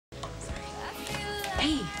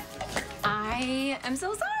I am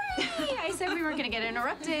so sorry. I said we weren't going to get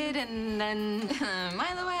interrupted, and then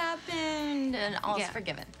Milo happened, and all's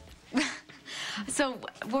forgiven. So,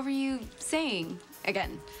 what were you saying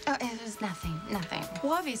again? Oh, it was nothing.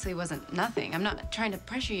 Well, obviously it wasn't nothing. I'm not trying to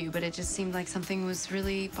pressure you, but it just seemed like something was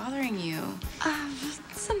really bothering you.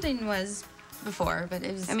 Something was before, but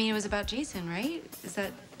it was... I mean, it was about Jason, right? Is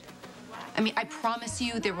that... I mean, I promise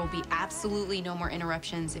you there will be absolutely no more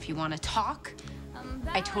interruptions. If you want to talk,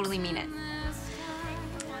 I totally mean it.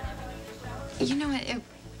 You know what? It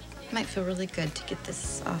might feel really good to get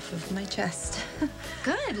this off of my chest.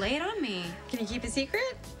 Good, lay it on me. Can you keep a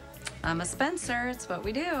secret? I'm a Spencer, it's what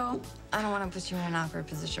we do. I don't want to put you in an awkward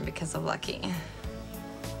position because of Lucky.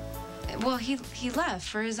 Well, he left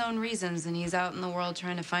for his own reasons, and he's out in the world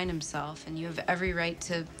trying to find himself, and you have every right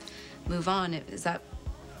to move on. Is that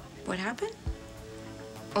what happened?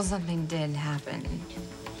 Well, something did happen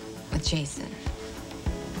with Jason.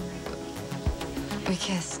 We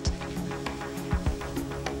kissed.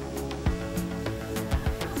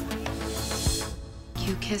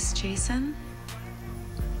 You kissed Jason?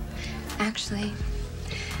 Actually,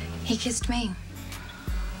 he kissed me.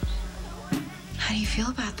 How do you feel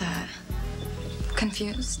about that?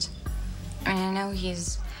 Confused. I mean, I know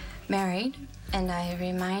he's married, and I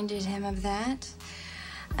reminded him of that.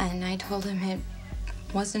 And I told him it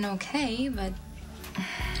wasn't okay, but...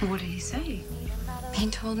 What did he say? He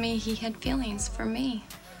told me he had feelings for me.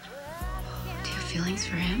 Do you have feelings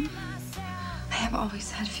for him? I have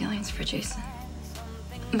always had feelings for Jason.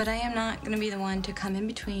 But I am not going to be the one to come in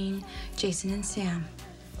between Jason and Sam.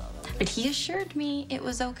 But he assured me it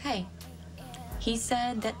was okay. He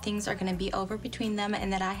said that things are going to be over between them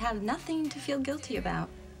and that I have nothing to feel guilty about.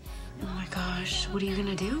 Oh my gosh, what are you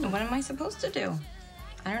going to do? What am I supposed to do?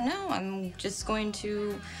 I don't know. I'm just going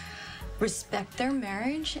to respect their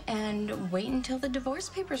marriage and wait until the divorce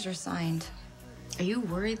papers are signed. Are you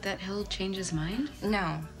worried that he'll change his mind?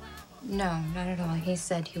 No, not at all. He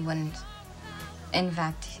said he wouldn't. In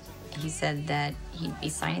fact, he said that he'd be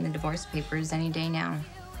signing the divorce papers any day now.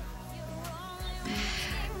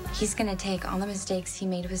 He's gonna take all the mistakes he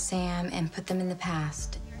made with Sam and put them in the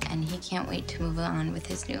past, and he can't wait to move on with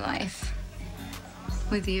his new life.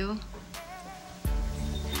 With you?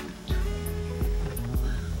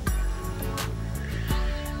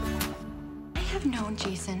 I have known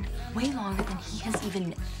Jason way longer than he has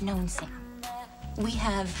even known Sam. We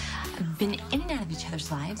have been in and out of each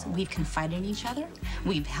other's lives. We've confided in each other.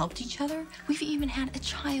 We've helped each other. We've even had a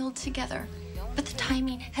child together. But the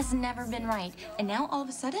timing has never been right. And now, all of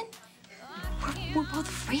a sudden, we're both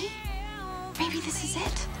free? Maybe this is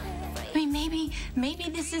it. I mean, maybe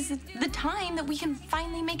this is the time that we can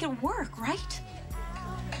finally make it work, right?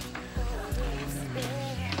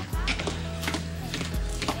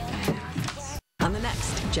 On the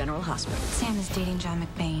next General Hospital. Sam is dating John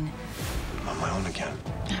McBain. I'm on my own again.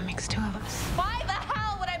 That makes two of us. Why the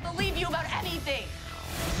hell would I believe you about anything?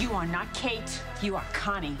 You are not Kate. You are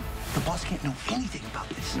Connie. The boss can't know anything about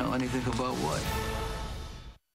this. Know anything about what?